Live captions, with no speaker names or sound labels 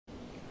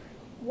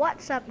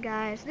What's up,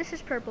 guys? This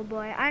is Purple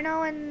Boy. I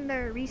know in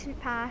the recent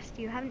past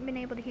you haven't been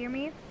able to hear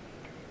me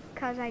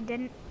because I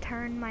didn't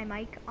turn my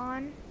mic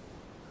on.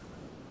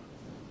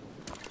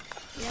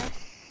 Yes,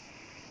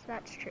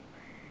 that's true.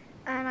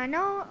 And I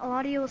know a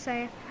lot of you will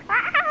say,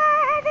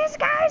 this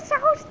guy's so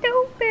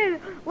stupid.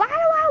 Why do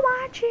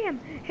I watch him?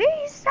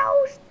 He's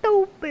so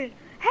stupid.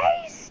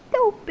 He's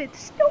stupid.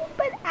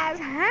 Stupid as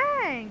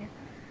hang.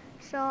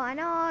 So I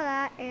know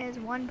that is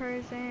one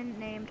person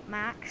named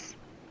Max.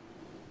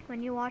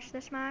 When you watch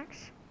this,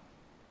 Max,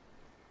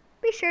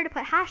 be sure to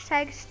put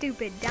hashtag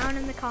stupid down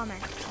in the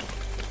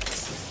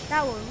comments.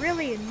 That will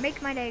really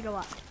make my day go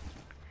up.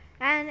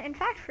 And in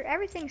fact, for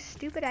everything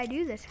stupid I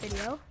do this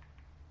video,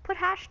 put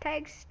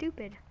hashtag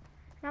stupid.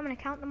 And I'm going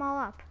to count them all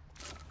up.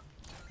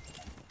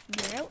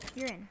 You're out,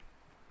 you're in.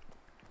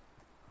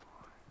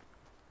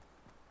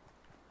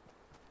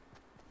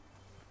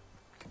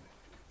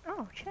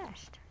 Oh,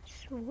 chest.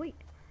 Sweet.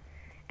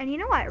 And you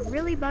know what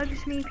really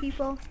bugs me,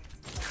 people?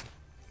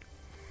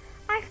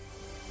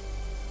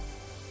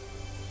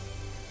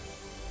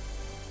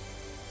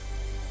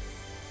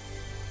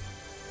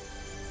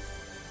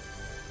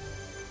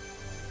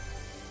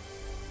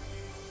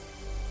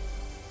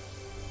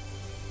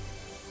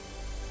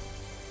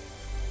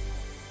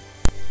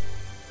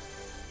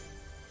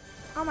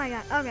 Oh my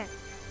god, okay.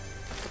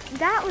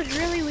 That was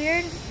really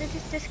weird. It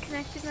just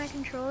disconnected my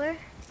controller.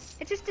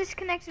 It just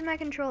disconnected my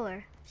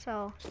controller.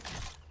 So,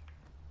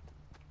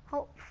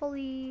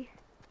 hopefully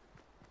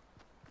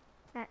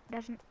that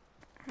doesn't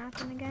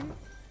happen again.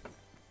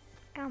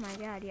 Oh my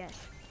god,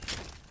 yes.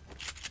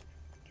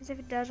 Because if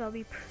it does, I'll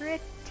be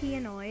pretty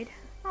annoyed.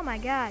 Oh my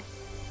god.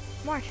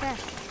 More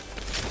chests.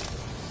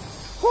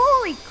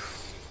 Holy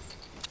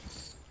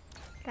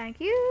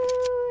Thank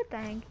you.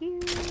 Thank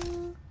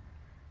you.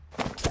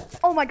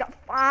 Oh my god.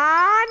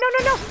 Ah,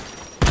 no.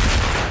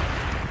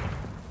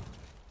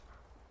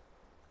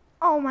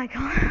 Oh my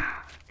god.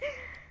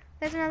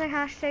 There's another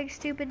hashtag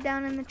stupid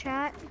down in the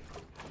chat.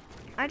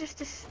 I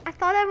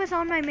thought I was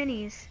on my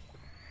minis.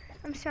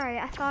 I'm sorry,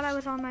 I thought I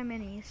was on my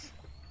minis.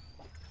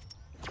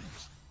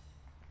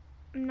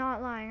 I'm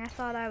not lying, I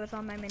thought I was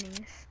on my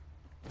minis.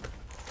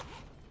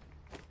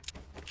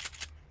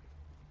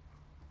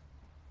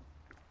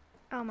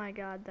 Oh my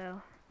god,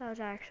 though. That was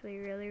actually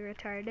really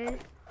retarded.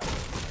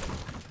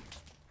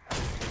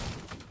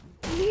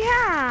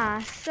 Yeah,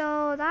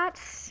 so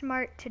that's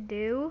smart to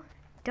do.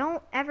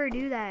 Don't ever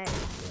do that,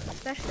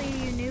 especially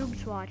you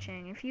noobs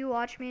watching. If you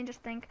watch me and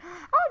just think,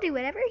 I'll do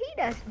whatever he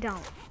does,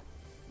 don't.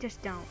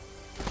 Just don't.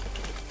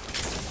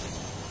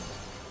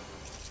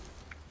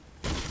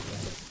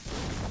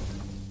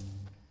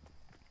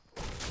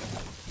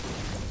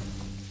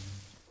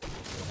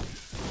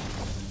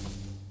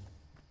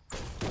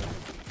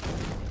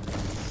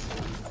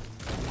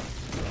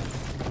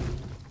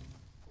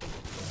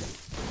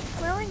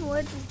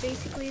 Woods is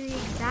basically the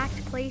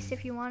exact place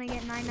if you want to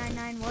get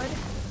 999 wood.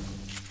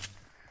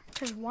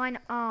 Because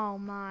oh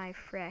my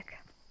frick.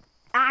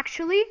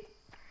 Actually,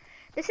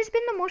 this has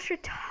been the most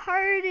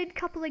retarded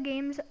couple of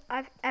games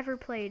I've ever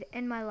played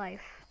in my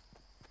life.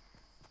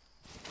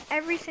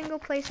 Every single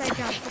place I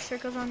jump, the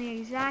circle's on the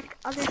exact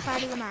other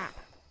side of the map.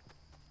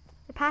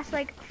 The past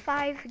like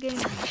 5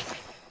 games.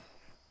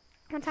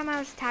 One time I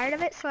was tired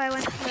of it, so I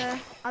went to the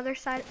other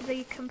side,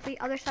 the complete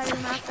other side of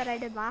the map that I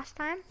did last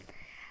time.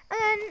 And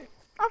then,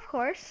 of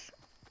course,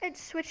 it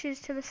switches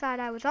to the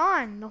side I was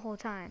on the whole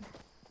time.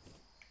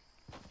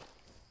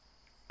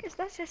 Because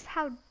that's just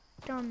how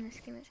dumb this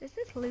game is. Is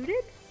this looted?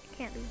 It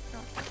can't be. No.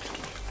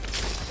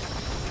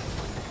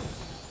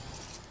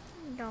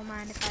 Don't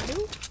mind if I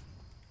do.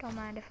 Don't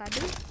mind if I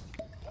do.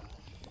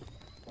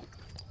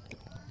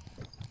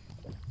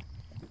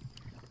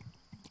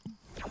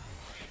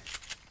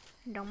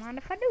 Don't mind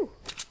if I do.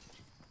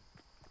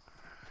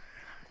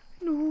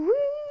 No.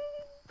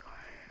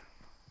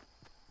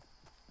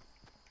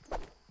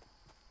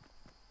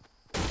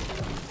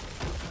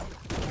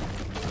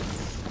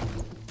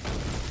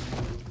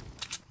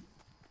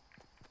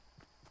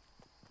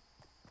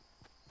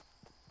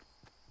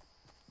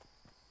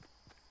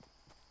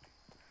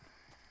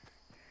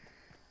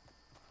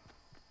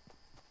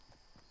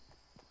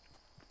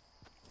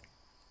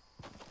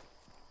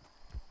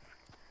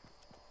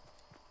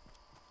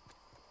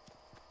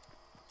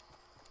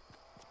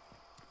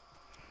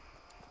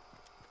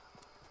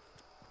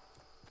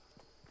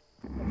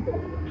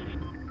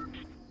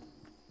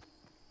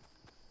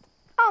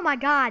 Oh my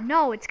god,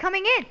 no, it's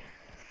coming in!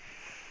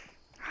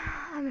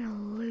 I'm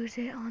gonna lose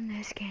it on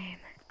this game.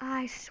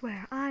 I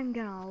swear, I'm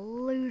gonna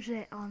lose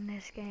it on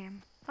this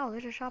game. Oh,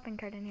 there's a shopping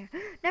cart in here.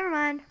 Never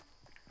mind.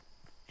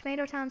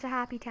 Tomato Town's a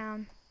happy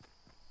town.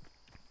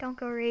 Don't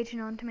go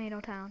raging on Tomato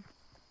Town.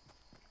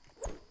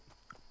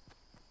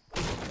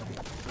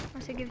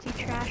 Unless it gives you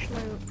trash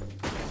loot.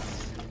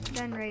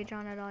 Then rage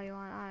on it all you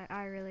want.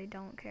 I really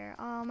don't care.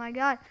 Oh my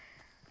god.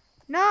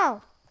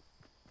 No!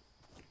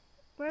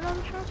 Where'd all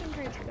the shopping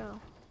carts go?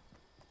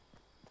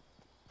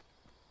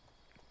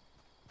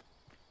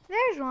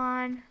 There's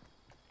one.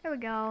 There we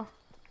go.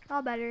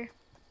 All better.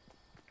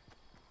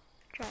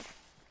 Try.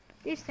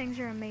 These things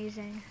are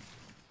amazing.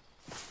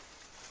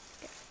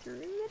 Get through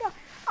the door.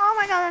 Oh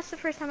my god, that's the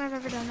first time I've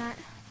ever done that.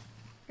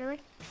 Really?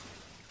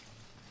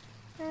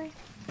 Really?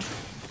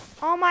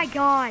 Oh my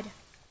god.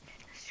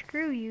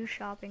 Screw you,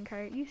 shopping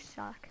cart. You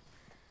suck.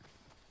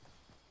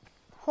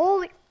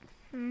 Holy...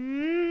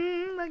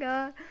 my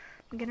god.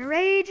 I'm gonna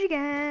rage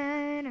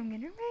again. I'm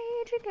gonna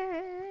rage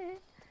again.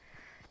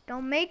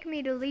 Don't make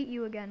me delete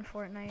you again,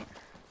 Fortnite.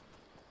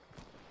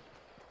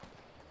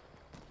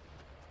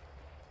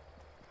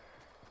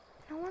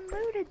 No one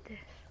looted this.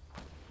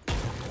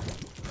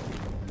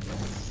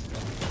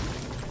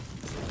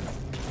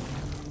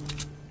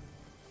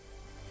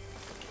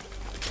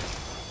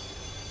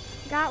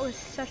 That was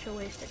such a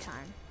waste of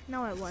time.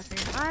 No, it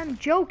wasn't. I'm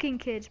joking,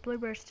 kids. Blue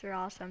bursts are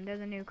awesome. They're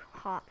the new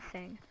hot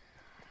thing.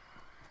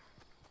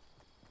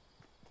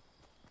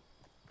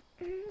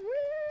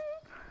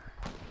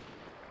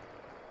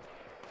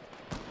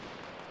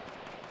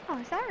 Oh,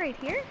 is that right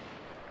here?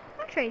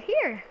 That's right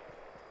here.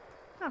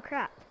 Oh,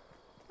 crap.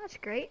 That's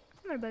great.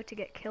 I'm about to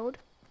get killed.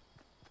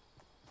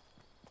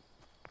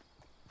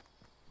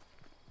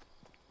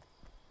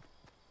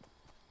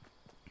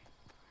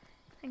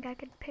 Think I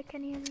could pick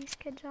any of these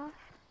kids off?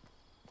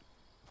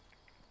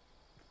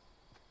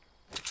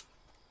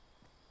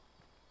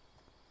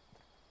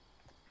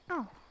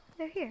 Oh,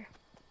 they're here.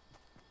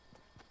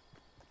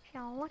 So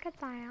look at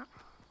that.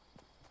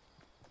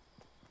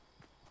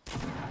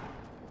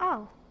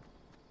 Oh.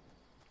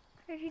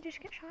 Where did he just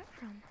get shot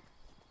from?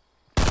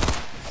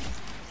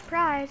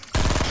 Surprise!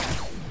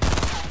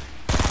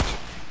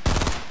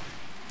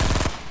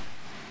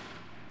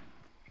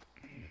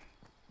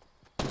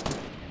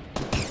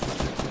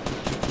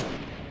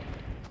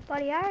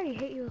 Buddy, I already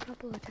hit you a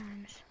couple of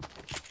times.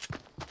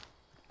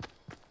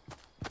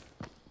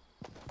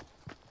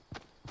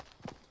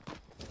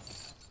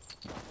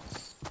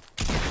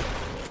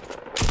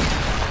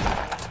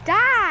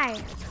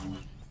 Die!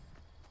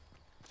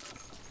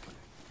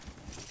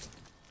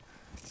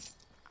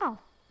 Oh,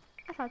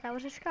 I thought that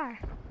was a scar.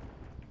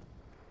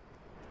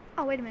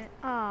 Oh, wait a minute.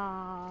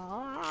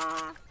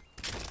 Oh.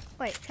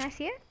 Wait, can I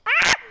see it?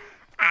 Ah!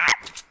 Ah!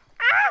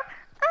 Ah!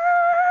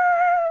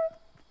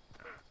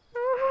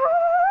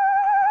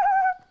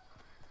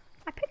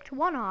 I picked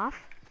one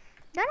off.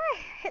 Then I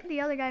hit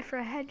the other guy for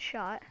a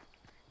headshot.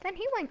 Then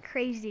he went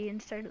crazy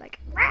and started like,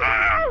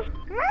 I'm gonna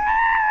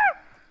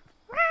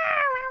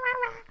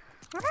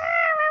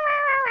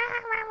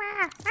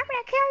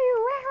kill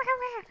you.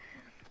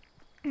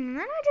 And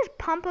then I just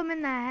pump him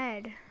in the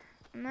head.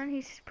 And then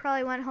he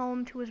probably went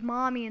home to his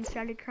mommy and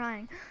started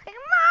crying. Like,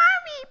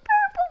 Mommy,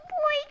 Purple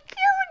Boy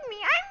killed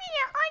me. I need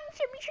to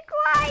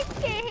unsubscribe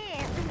to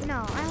him.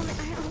 No, I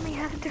only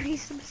have 3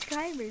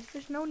 subscribers.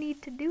 There's no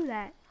need to do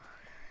that.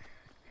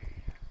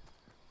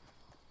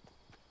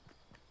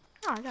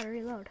 Oh, I gotta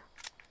reload.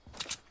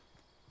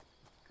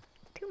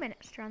 2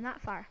 minutes to run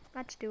that far.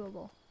 That's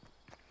doable.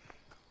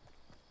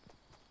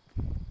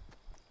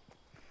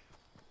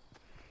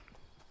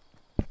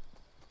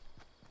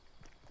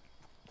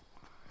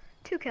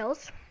 Two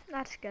kills.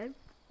 That's good.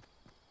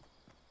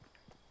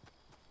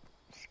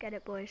 Just get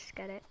it, boys. Just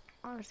get it.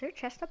 Oh, is there a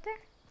chest up there?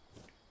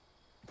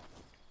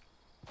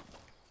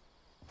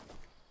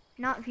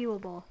 Not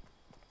viewable.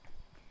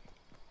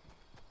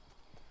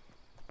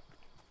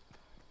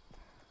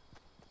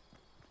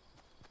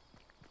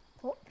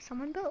 Oh,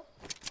 someone built.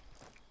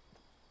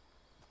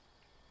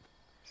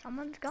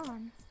 Someone's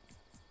gone.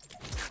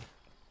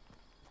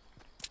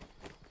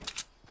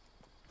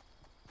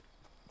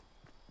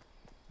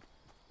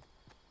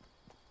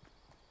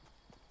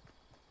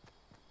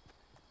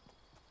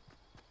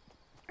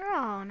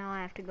 Oh, now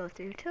I have to go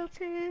through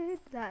Tilted.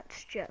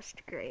 That's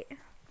just great.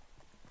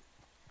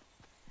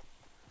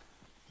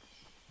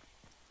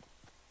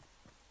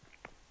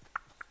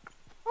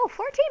 Oh,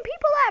 14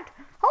 people left!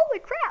 Holy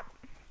crap!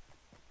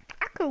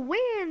 I could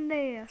win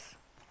this.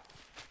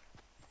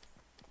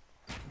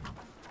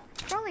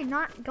 Probably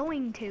not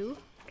going to,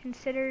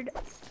 considering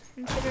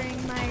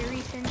my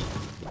recent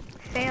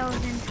fails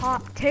in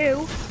top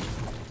 2.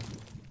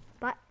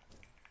 But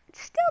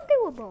it's still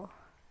doable.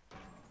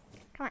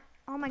 Come on.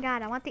 Oh my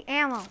god, I want the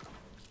ammo.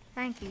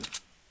 Thank you.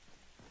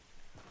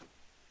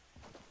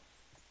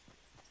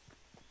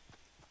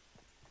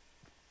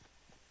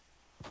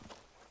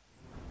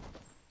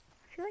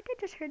 I feel like I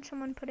just heard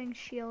someone putting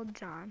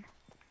shields on.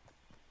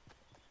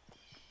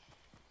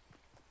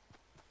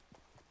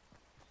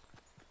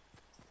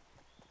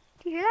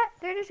 Do you hear that?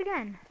 There it is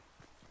again.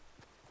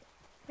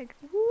 Like,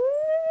 woo!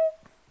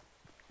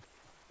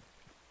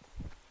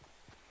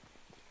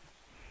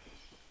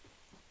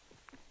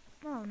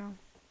 Oh no.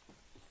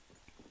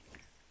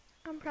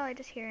 I'm probably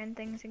just hearing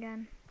things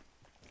again.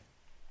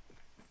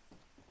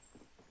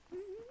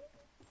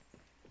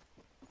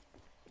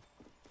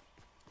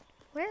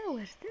 Where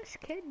was this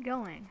kid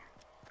going?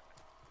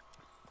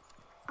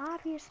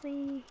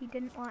 Obviously, he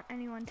didn't want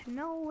anyone to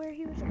know where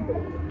he was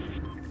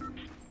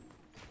going.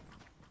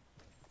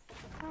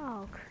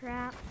 Oh,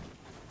 crap.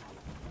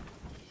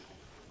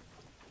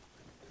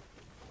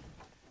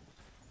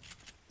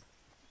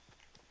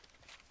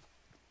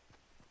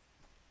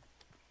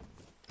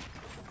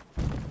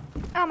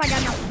 Oh my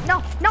god, no.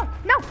 No, no,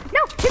 no,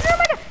 no. He's an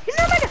Omega. He's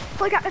an Omega.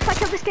 Holy crap, if I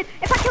kill this kid.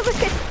 If I kill this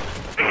kid.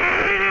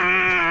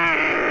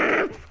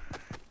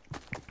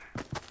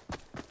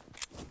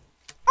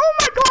 Oh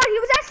my god, he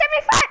was at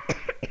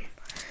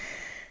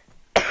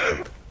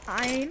 75.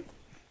 I'm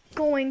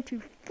going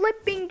to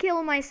flipping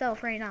kill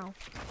myself right now.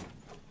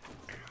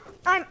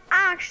 I'm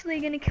actually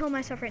gonna kill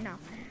myself right now.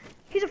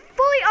 He's a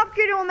fully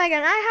upgraded Omega,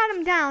 and I had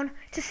him down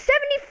to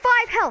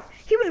 75 health.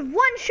 He was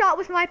one shot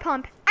with my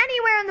pump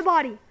anywhere in the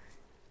body.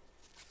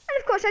 And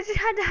of course, I just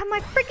had to have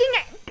my freaking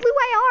blue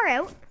AR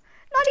out.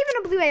 Not even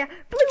a blue AR,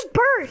 blue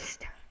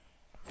burst.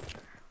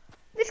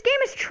 This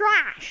game is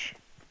trash.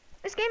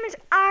 This game is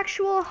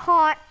actual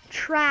hot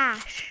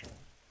trash.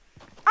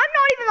 I'm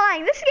not even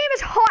lying. This game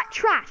is hot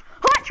trash.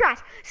 Hot trash.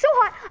 So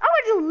hot, I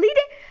want to delete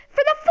it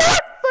for the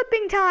fourth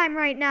flipping time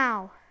right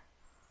now.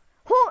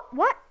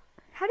 What?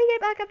 How do you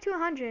get back up to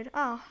 100?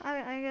 Oh,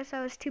 I guess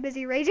I was too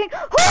busy raging.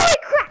 Holy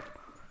crap!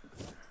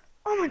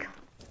 Oh my god.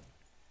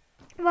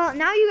 Well,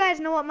 now you guys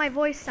know what my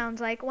voice sounds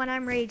like when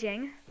I'm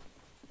raging.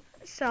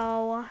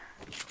 So,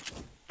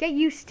 get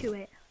used to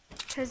it.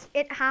 Because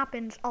it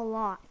happens a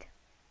lot.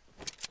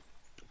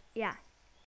 Yeah.